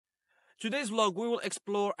today's vlog we will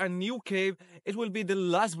explore a new cave. It will be the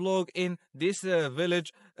last vlog in this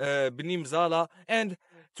village, Bni Mzala, and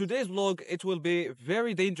today's vlog it will be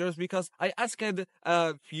very dangerous because I asked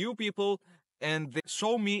a few people and they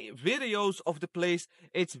show me videos of the place.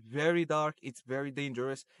 It's very dark, it's very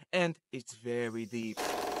dangerous, and it's very deep.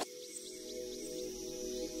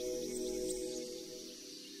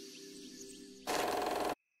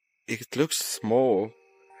 It looks small,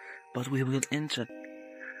 but we will enter.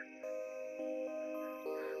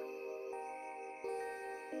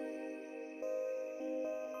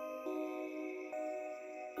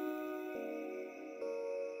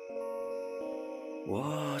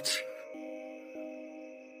 What?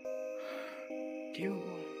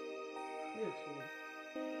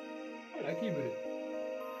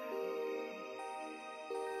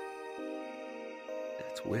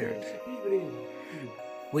 That's weird.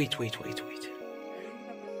 Wait.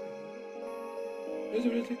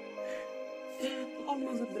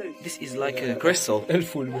 This is like a crystal.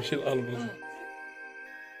 الفول مش الألماس.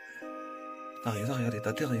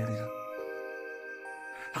 دغيا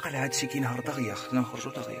أقل هاد الشي كي نهار دغيا خلينا نخرجو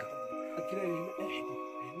دغيا.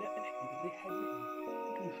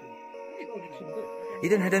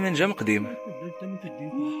 إذا هذا منجم قديم.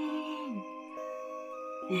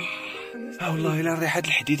 والله إلا الريحة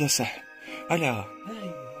الحديدة صح. ألا.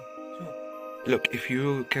 Look, if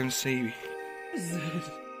you can see,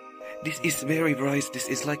 this is very bright. This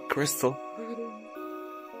is like crystal.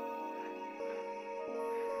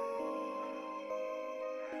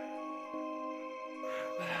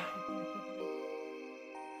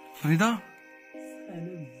 هذا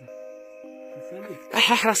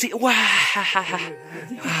راسي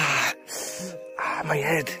my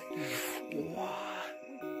head.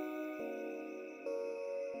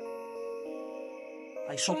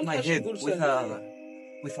 I shot my head with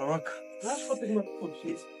a rock.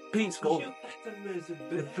 It's painful.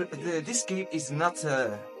 This cave is not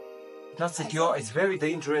secure. It's very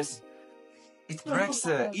dangerous. It breaks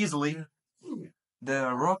easily.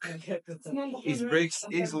 The rock breaks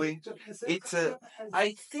easily.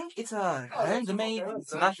 I think it's a handmade.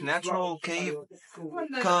 It's not natural cave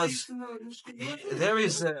because there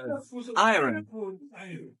is iron.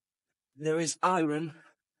 There is iron.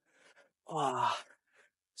 Ah.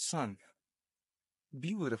 Sun.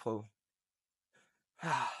 Beautiful.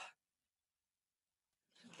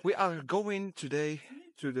 We are going today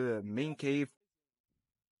to the main cave.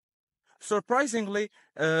 Surprisingly,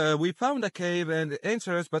 we found a cave and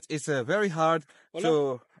entrance, but it's very hard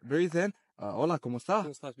to breathe in. Hola, ¿cómo estás?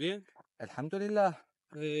 ¿Cómo estás? Bien. Alhamdulillah.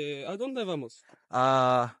 ¿A dónde vamos?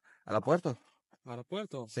 A la puerto. ¿A la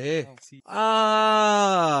puerto? Sí.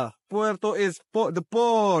 Ah, sí. Puerto is the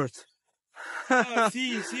port.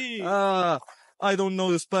 Sí. I don't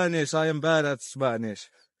know the Spanish. I am bad at Spanish.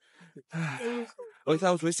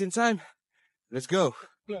 Without wasting time, let's go.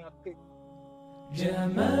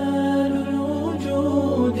 جمال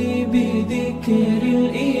الوجود بذكر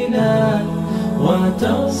الإله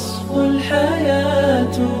وتصفو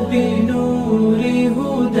الحياة بنور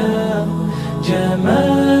هدى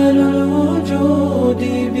جمال الوجود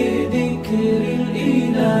بذكر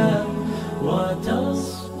الإله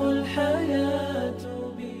وتصفو الحياة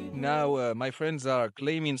Now my friends are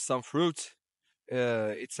claiming some fruit.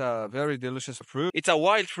 It's a very delicious fruit. It's a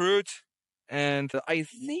wild fruit, and I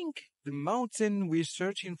think the mountain we're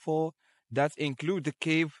searching for that include the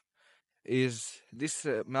cave is this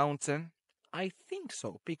mountain. I think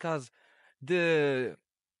so because the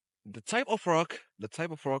type of rock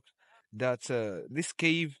that this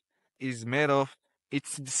cave is made of,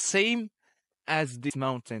 it's the same as this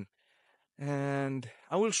mountain, and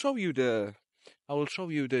I will show you this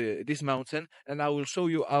mountain, and I will show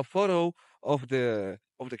you a photo of the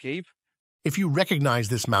cave. If you recognize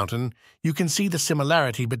this mountain, you can see the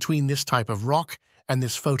similarity between this type of rock and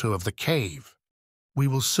this photo of the cave. We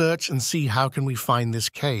will search and see how can we find this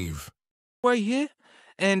cave. Right here,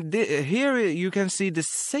 and here you can see the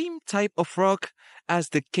same type of rock as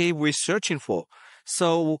the cave we're searching for.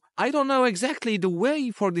 So I don't know exactly the way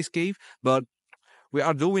for this cave, but we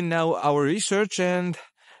are doing now our research and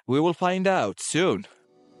we will find out soon.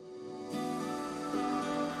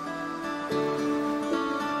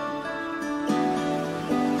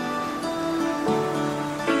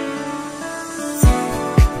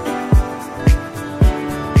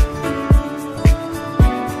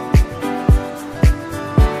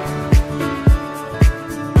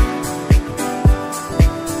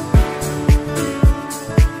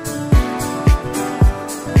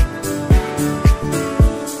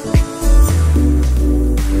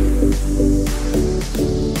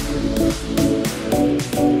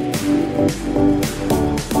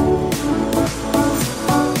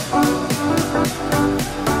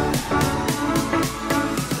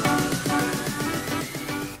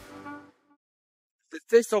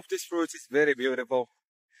 taste of this fruit is very beautiful.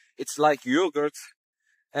 It's like yogurt,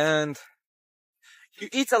 and you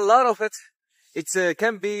eat a lot of it. It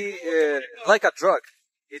can be like a drug.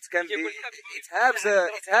 It can be.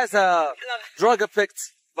 It has a drug effect.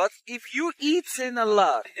 But if you eat in a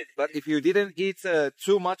lot, but if you didn't eat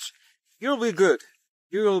too much, you'll be good.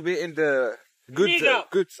 You will be in the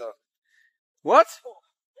good zone. What?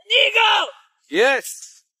 Nigo!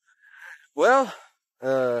 Yes. Well,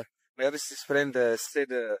 my other friend said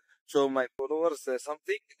show my followers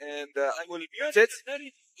something, and I will mute it.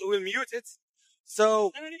 I will mute it.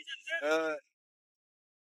 So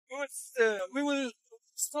we will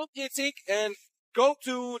stop eating and go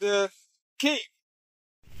to the cave.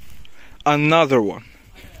 Another one.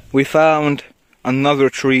 We found another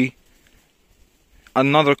tree,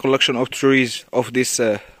 another collection of trees of this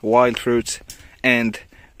wild fruits, and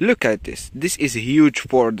look at this. This is huge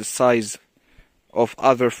for the size of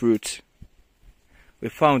other fruits. We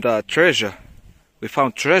found a treasure. We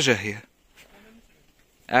found treasure here.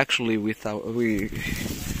 Actually, we thought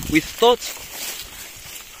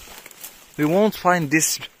we won't find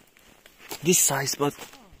this size, but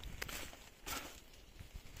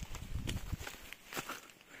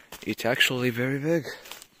it's actually very big.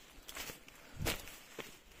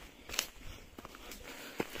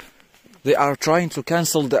 They are trying to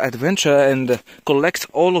cancel the adventure and collect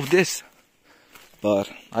all of this, but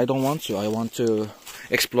I don't want to. I want to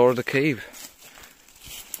explore the cave.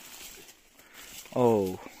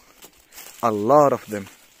 Oh, a lot of them.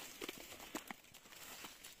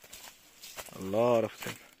 A lot of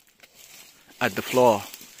them. At the floor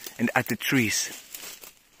and at the trees.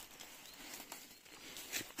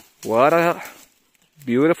 What a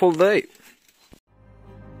beautiful day.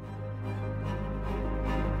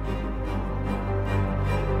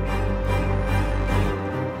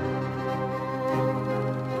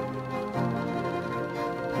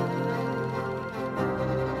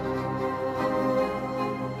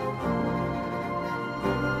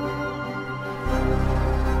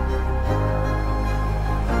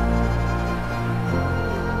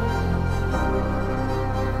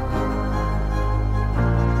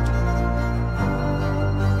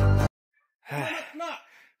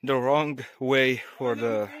 The wrong way for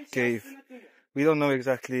the cave. We don't know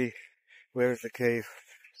exactly where is the cave.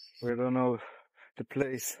 We don't know the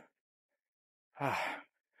place.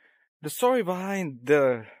 The story behind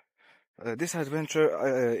this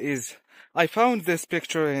adventure is I found this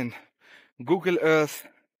picture in Google Earth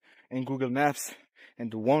and Google Maps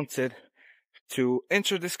and wanted to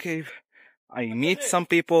enter this cave. I meet some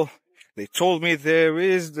people. They told me there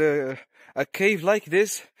is a cave like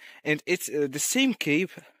this, and it's the same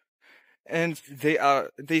cave. And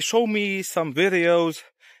they show me some videos,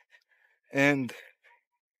 and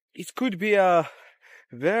it could be a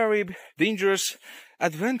very dangerous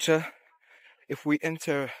adventure if we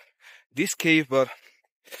enter this cave, but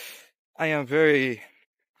I am very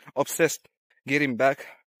obsessed getting back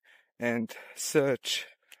and search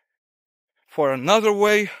for another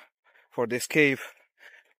way for this cave.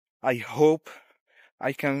 I hope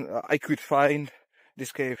I could find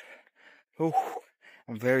this cave. Oh,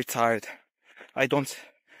 I'm very tired. I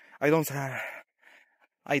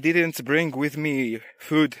didn't bring with me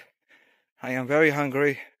food. I am very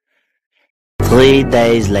hungry. 3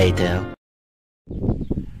 days later.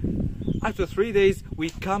 After 3 days,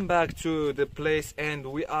 we come back to the place and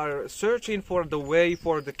we are searching for the way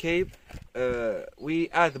for the cave. We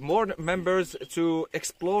add more members to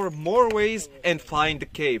explore more ways and find the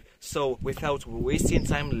cave. So without wasting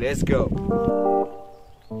time, let's go.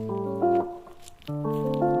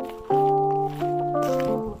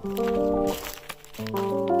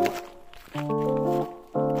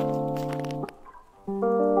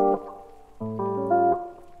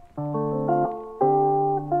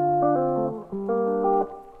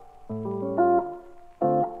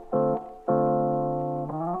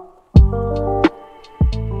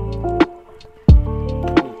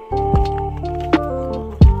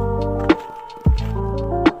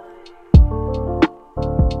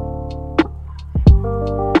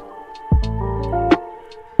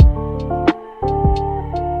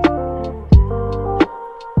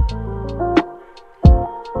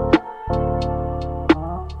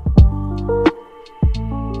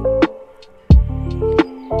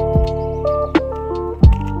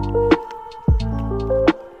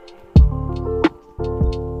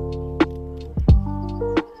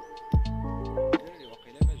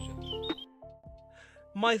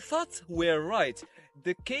 My thoughts were right.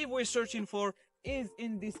 The cave we're searching for is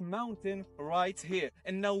in this mountain right here.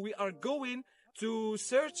 And now we are going to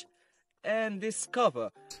search and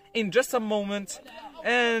discover in just a moment.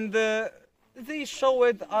 And they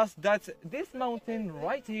showed us that this mountain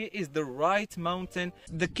right here is the right mountain.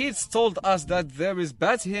 The kids told us that there is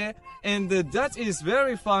bat here, and that is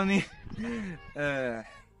very funny.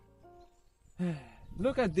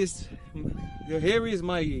 Look at this. Here is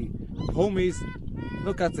my homies.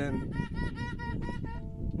 Look at them.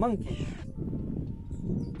 Monkey.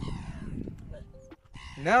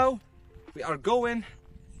 Now we are going,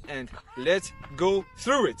 and let's go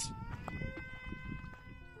through it.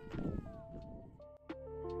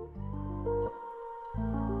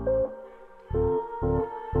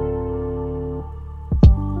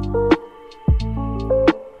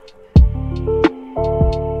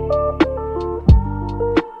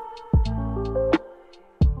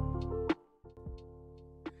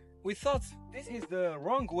 We thought this is the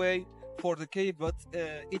wrong way for the cave, but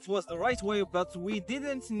it was the right way, but we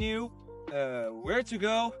didn't knew where to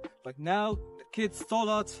go. But now the kids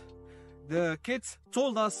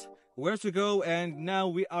told us where to go, and now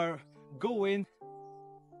we are going.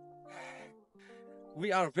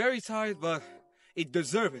 We are very tired, but it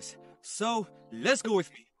deserves it. So let's go with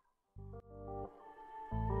me.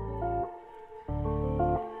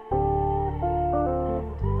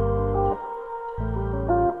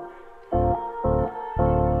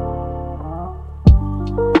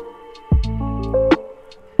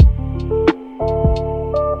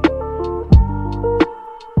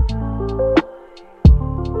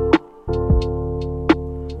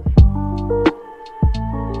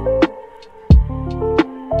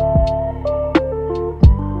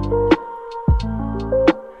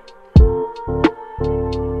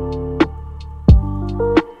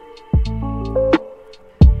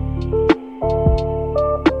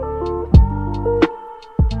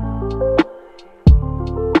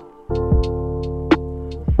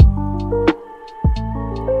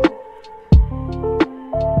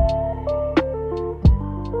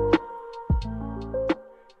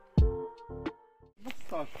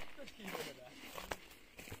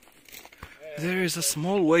 There is a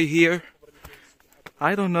small way here.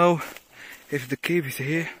 I don't know if the cave is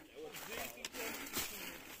here.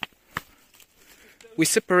 We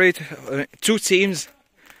separate two teams.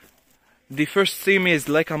 The first team is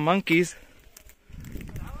like a monkeys.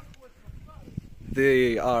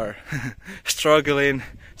 They are struggling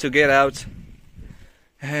to get out.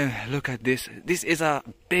 And look at this. This is a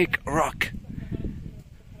big rock.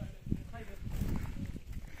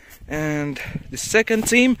 And the second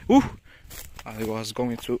team, I was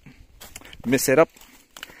going to mess it up.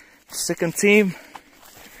 Second team,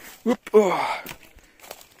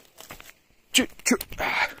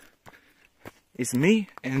 it's me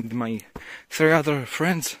and my three other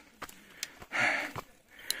friends.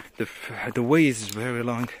 The way is very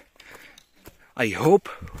long. I hope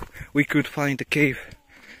we could find the cave.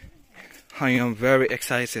 I am very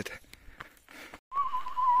excited.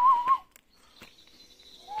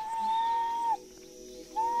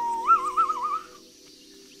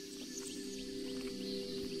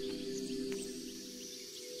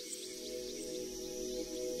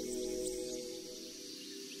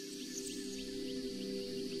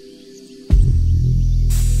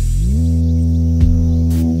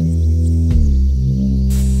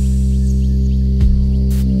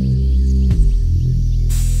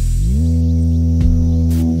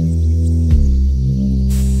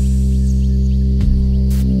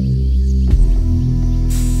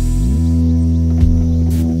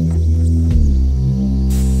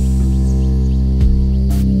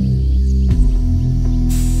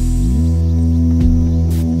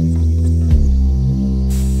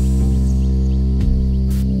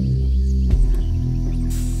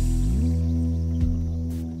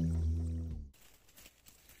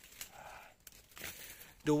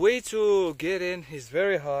 The way to get in is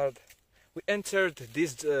very hard. We entered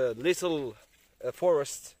this little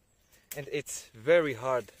forest, and it's very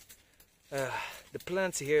hard. The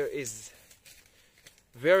plants here is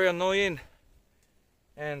very annoying,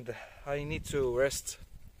 and I need to rest.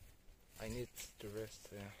 Yeah.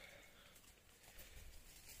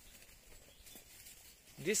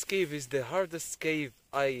 This cave is the hardest cave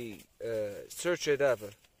I searched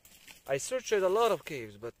ever. I searched a lot of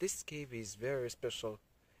caves, but this cave is very special.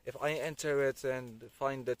 If I enter it and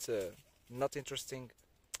find it not interesting,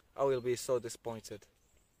 I will be so disappointed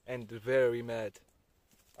and very mad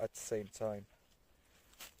at the same time.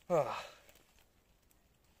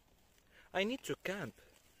 I need to camp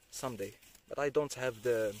someday, but I don't have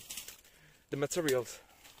the materials.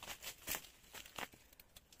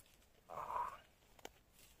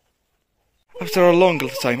 After a long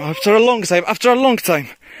time,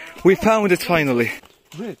 we found it finally.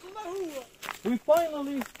 We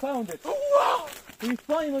finally found it. We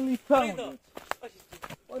finally found it.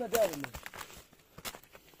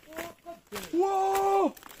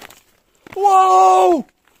 Whoa! Whoa!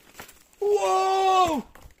 Whoa!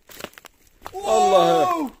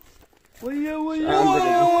 الله.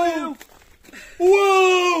 Whoa!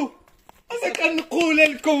 Whoa! أنا كان نقول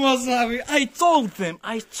لكم أصحابي. I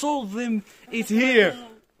told them it's here.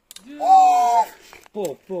 Oh!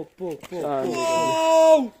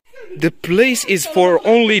 Whoa! The place is for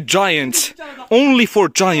only giants. Only for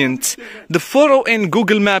giants. The photo in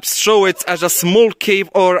Google Maps show it as a small cave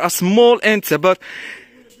or a small enter, but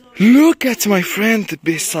look at my friend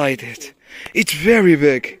beside it. It's very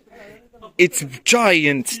big. It's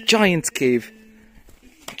giant cave.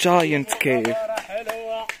 Giant cave.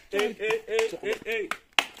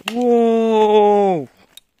 Whoa!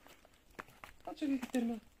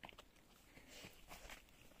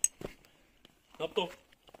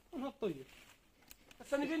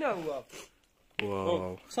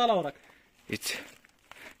 Wow. It's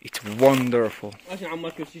wonderful.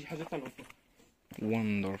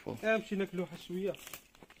 Wonderful.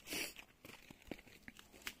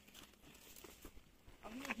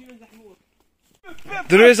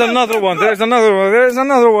 There is another one.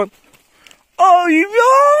 Oh,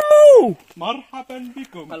 yo!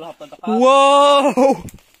 Whoa!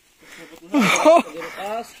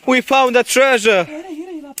 We found a treasure.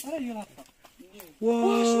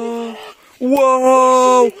 Whoa!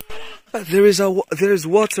 Whoa! There is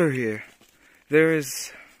water here. There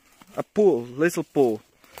is a pool, little pool.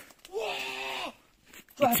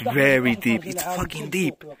 It's very deep. It's fucking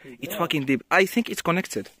deep. It's fucking deep. I think it's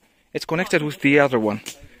connected. It's connected with the other one.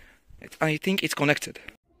 I think it's connected.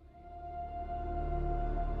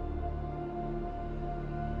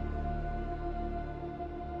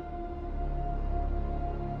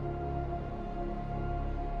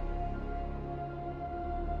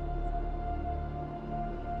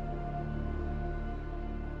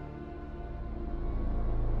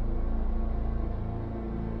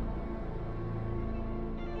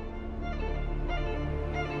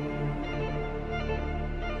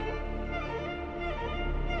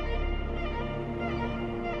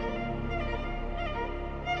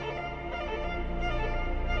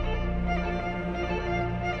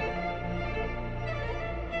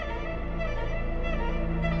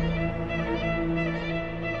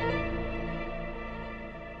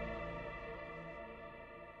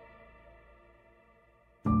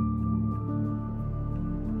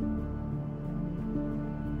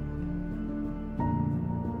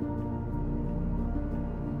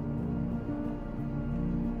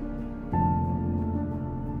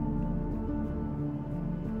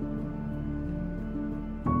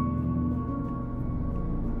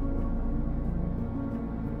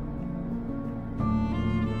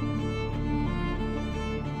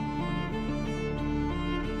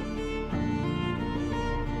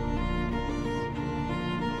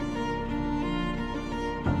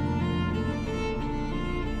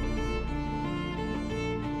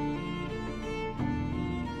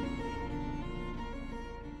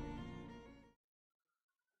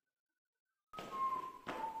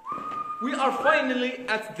 We are finally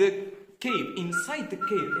at the cave, inside the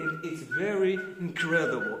cave, and it's very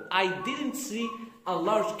incredible. I didn't see a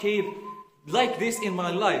large cave like this in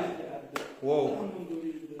my life. Whoa,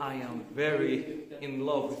 I am very in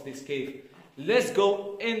love with this cave. Let's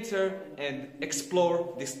go enter and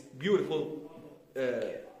explore this beautiful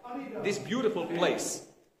place.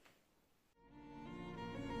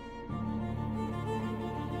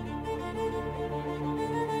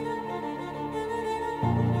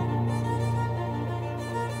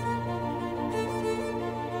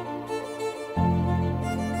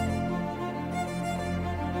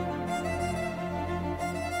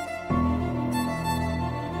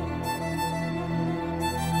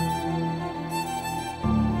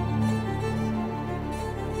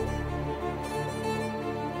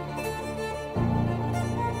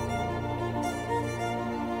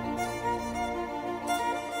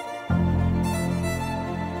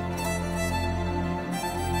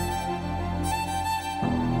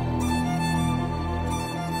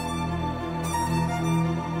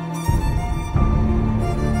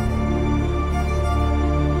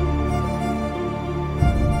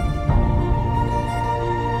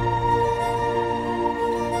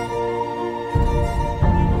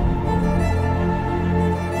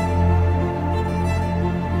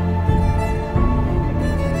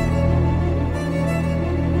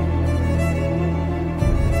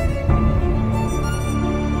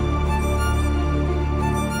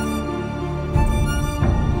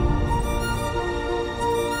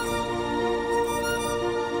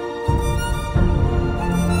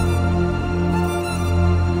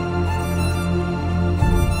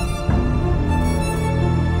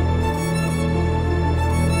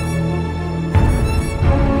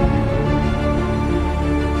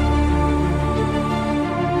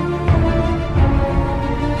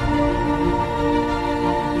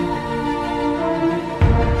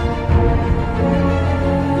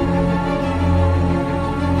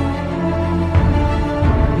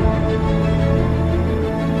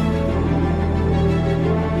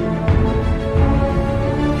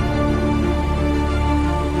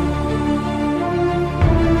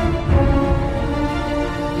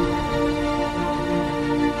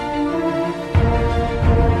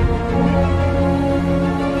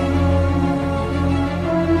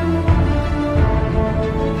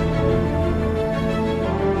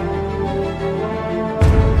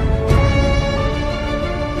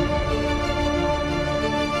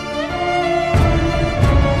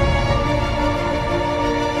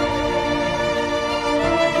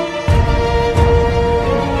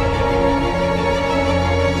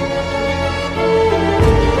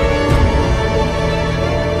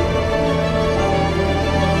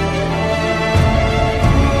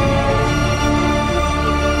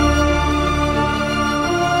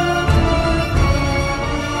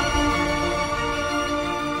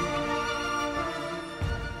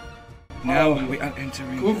 Now we are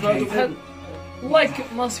entering the cave.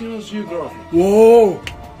 Like National Geography. Whoa!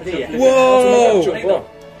 Whoa! Whoa!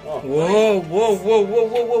 Whoa! Whoa! Whoa! Whoa!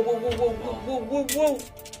 Whoa! Whoa! Whoa! Whoa! Whoa!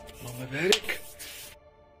 اللهم بارك.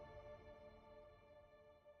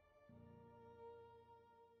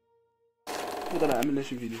 نقدر عملنا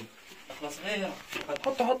شي فيديو. صغيرة.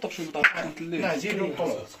 حطوا شي مطابق الليل. هنا نزيدو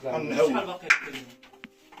نقول نهود.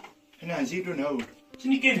 هنا نزيدو نهود.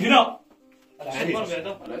 شنو كاين هنا؟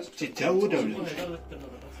 تتهود ولا؟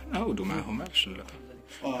 عاودوا معاهم معرفش ولا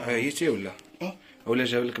هيتي ولا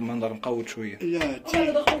جاب لك منظر مقود شويه. لا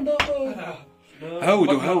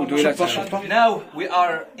هاودوا الى Now we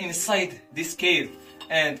are inside this cave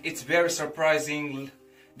and it's very surprising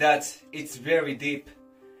that it's very deep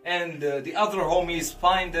and the other homies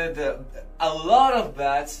find a lot of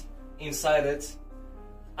bats inside it.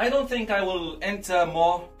 I don't think I will enter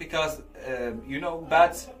more because you know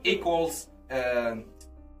bats equals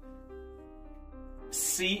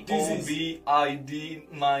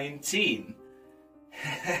COVID-19.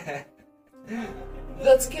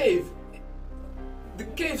 That cave. The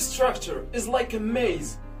cave structure is like a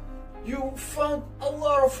maze. You found a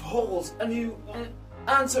lot of holes and you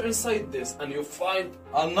enter inside this and you find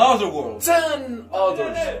Another world. 10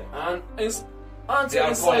 others and enter They are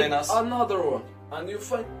inside calling us. another one and you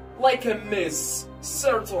find like a maze,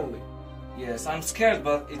 certainly. Yes, I'm scared,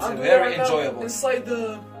 but it's And we very are now enjoyable. inside the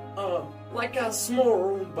like a small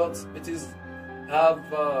room, but it is have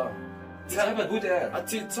It's have a good air.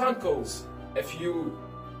 tentacles. If you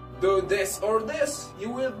do this or this, you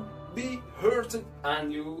will be hurted and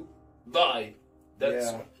you die. That's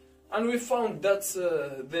Yeah. and we found that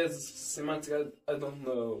this semantic. I don't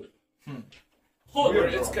know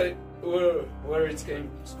where it came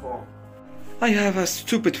from. I have a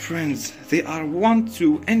stupid friends. They are want to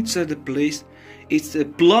enter the place. It's a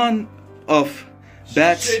plan of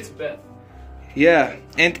bats. Shit bad. Yeah,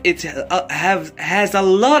 and it has a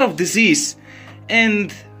lot of disease, and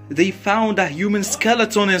they found a human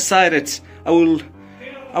skeleton inside it. I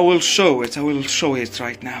will show it. I will show it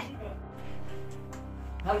right now.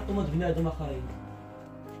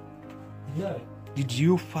 Did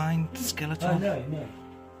you find the skeleton?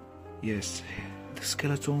 Yes, the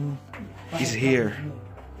skeleton is here.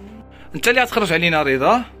 انت اللي هتخرج علينا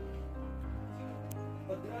رضا.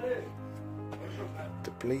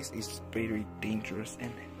 The place is very dangerous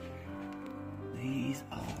and these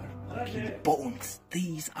are fucking bones.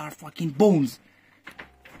 These are fucking bones.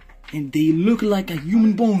 And they look like a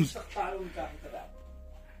human bones.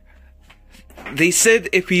 They said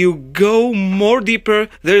if you go more deeper,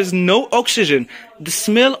 there's no oxygen. The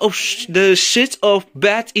smell of the shit of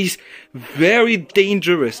bat is very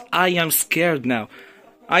dangerous. I am scared now.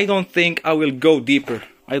 I don't think I will go deeper.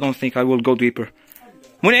 I don't think I will go deeper.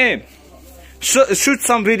 Munim, shoot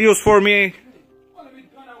some videos for me.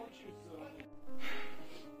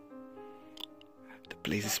 The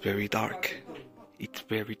place is very dark. It's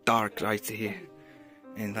very dark right here.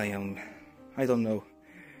 And I don't know.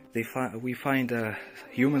 We find a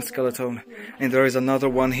human skeleton and there is another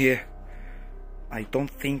one here. I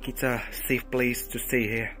don't think it's a safe place to stay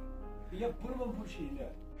here.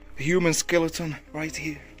 Human skeleton right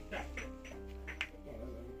here.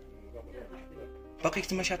 باقي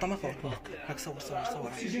كنت ماشي عطا فوق. هاك صور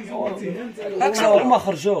هاك صور ما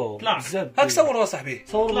خرجوا هاك صور صاحبي.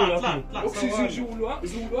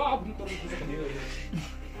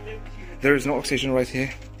 There is no oxygen right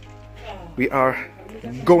here. We are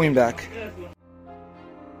going back.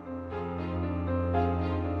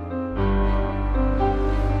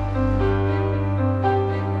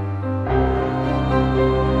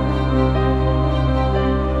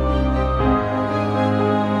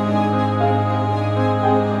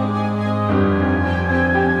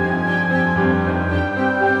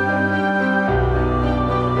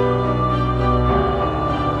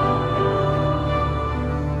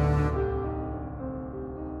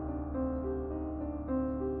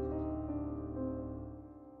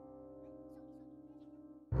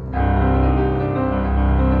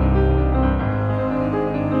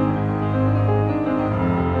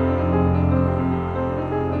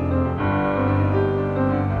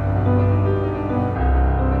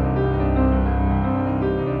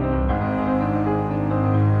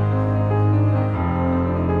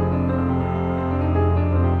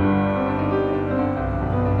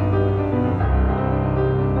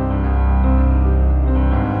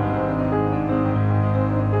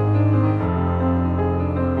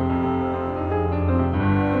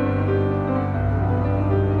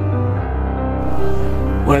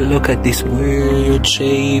 Well, look at this weird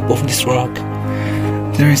shape of this rock.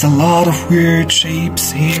 There is a lot of weird shapes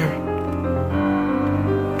here.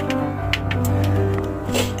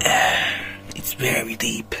 very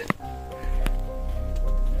deep.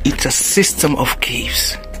 It's a system of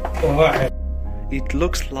caves. It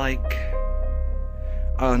looks like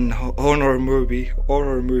an horror movie.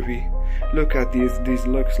 Look at these. These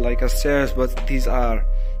looks like a stairs, but these are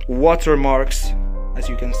watermarks, as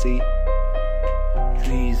you can see.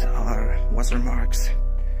 These are watermarks.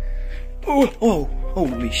 Oh,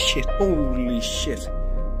 holy shit. Oh,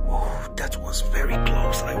 that was very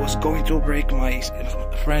close. I was going to break my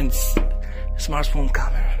friend's smartphone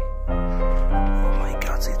camera. Oh my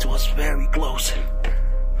god, it was very close.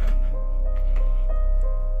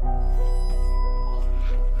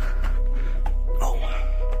 Oh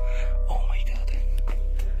my god.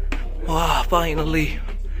 Ah, finally,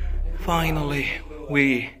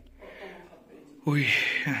 we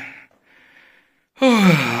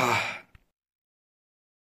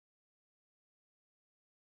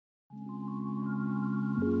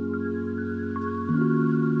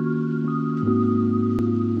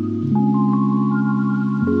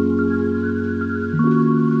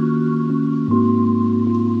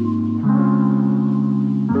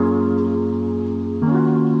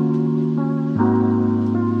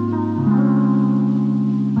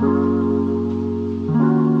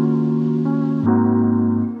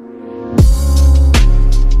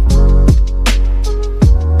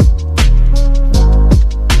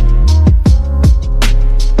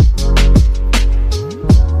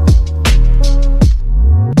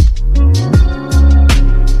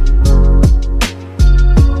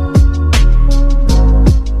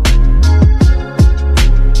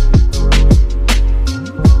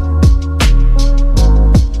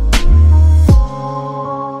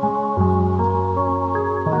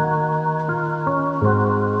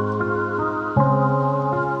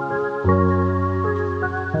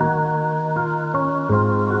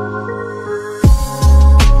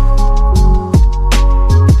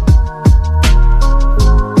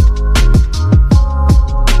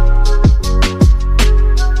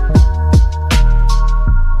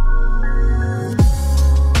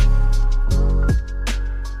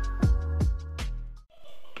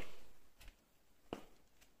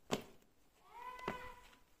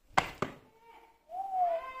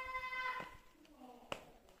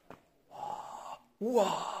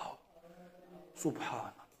wow,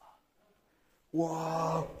 subhanallah,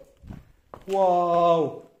 wow,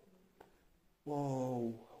 wow,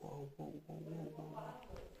 wow, wow, wow, wow, wow.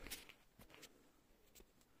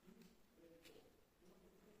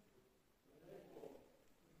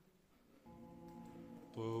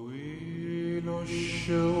 طويل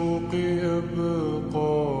الشوق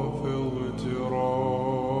يبقى في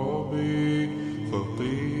اغترابي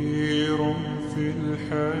فقير في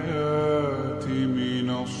الحياة من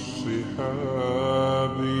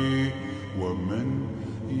الصحاب ومن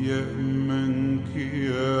يأمنك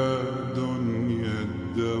يا دنيا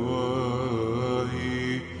الدواهي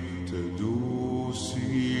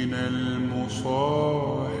تدوسين المصاحب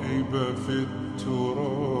في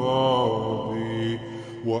التراب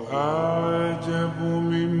وأعجب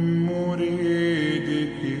من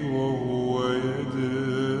مريدك وهو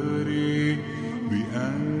يدري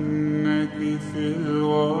بأنك في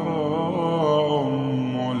الورى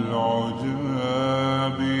أم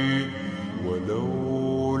العجاب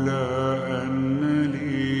ولولا أن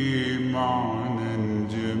لي معنى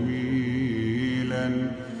جميلا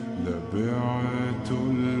لبعت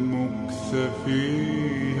المكث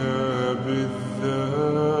فيها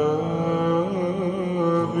بالذهب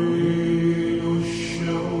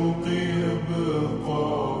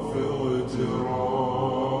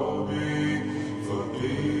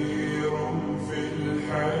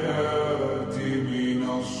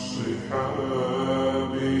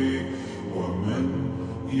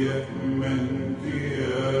يأمنك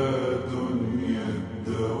يا دنيا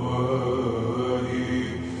الدواهي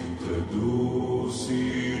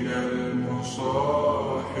تدوسين المصاحب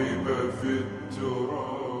في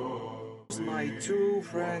التراب. My two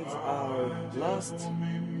friends are lost.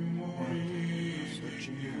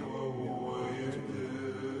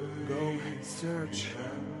 Go and search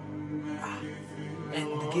and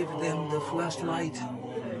give them the flashlight.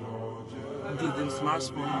 Give them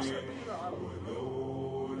smartphones.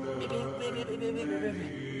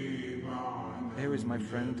 Here is my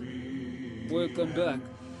friend. Welcome back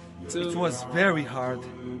to It was very hard.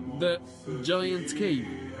 the giant cave.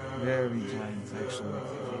 Very giant, actually.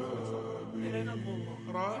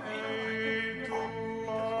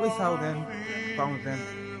 We found them.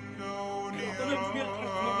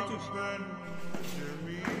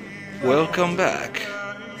 Welcome back.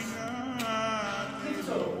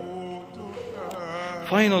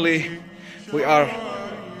 Finally, we are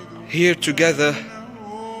here together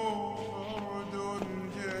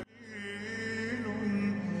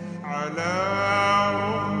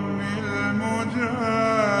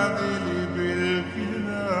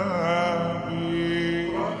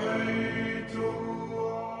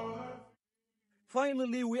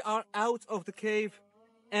Finally, we are out of the cave,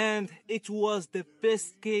 and it was the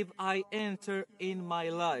best cave I entered in my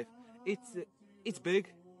life. It's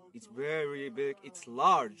big, it's very big, it's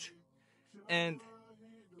large, and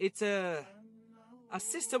it's a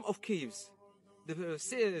system of caves.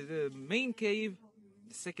 The main cave,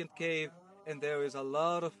 the second cave, and there is a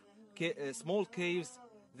lot of small caves.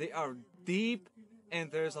 They are deep,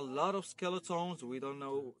 and there's a lot of skeletons. We don't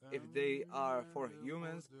know if they are for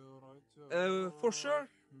humans. For sure,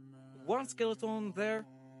 one skeleton there,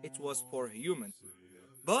 it was for humans,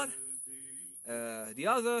 but the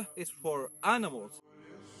other is for animals.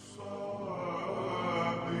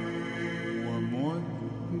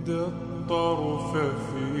 ومد الطرف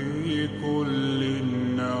في كل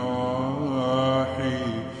النواحي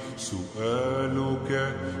سؤالك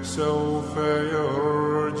سوف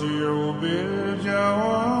يرجع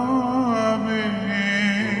بالجواب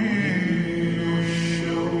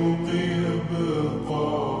الشوق يبقى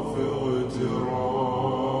في اغترابي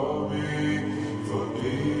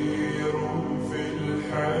فقير في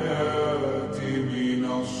الحياة من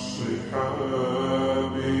الصحاب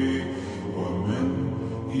ومن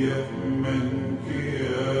يأمنك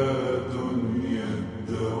يا دنيا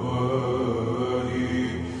الدواهي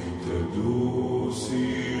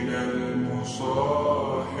تدوسين المصاحب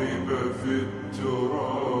في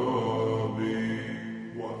التراب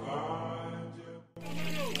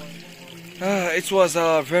It was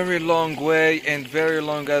a very long way and very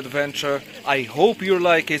long adventure. I hope you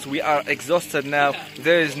like it. We are exhausted now.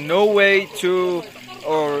 There is no way to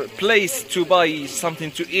or place to buy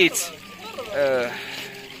something to eat.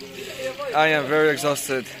 I am very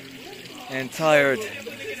exhausted and tired.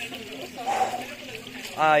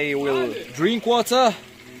 I will drink water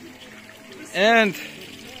and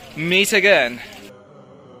meet again.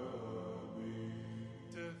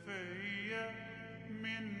 تفيأ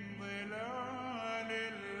من ظلال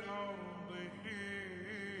الأرض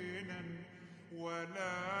حينا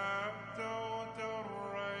ولا تغتر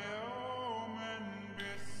يوما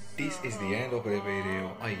This is the end of the video.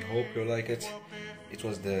 I hope you like it. It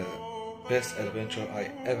was the best adventure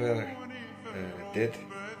I ever did,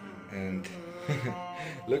 and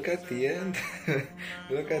look at the end.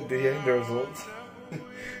 Look at the end result.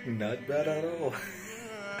 Not bad at all.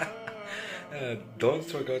 Don't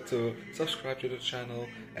forget to subscribe to the channel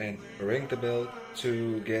and ring the bell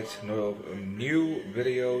to get new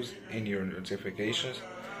videos in your notifications.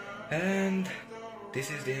 And this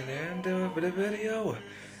is the end of the video.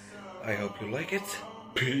 I hope you like it.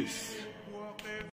 Peace.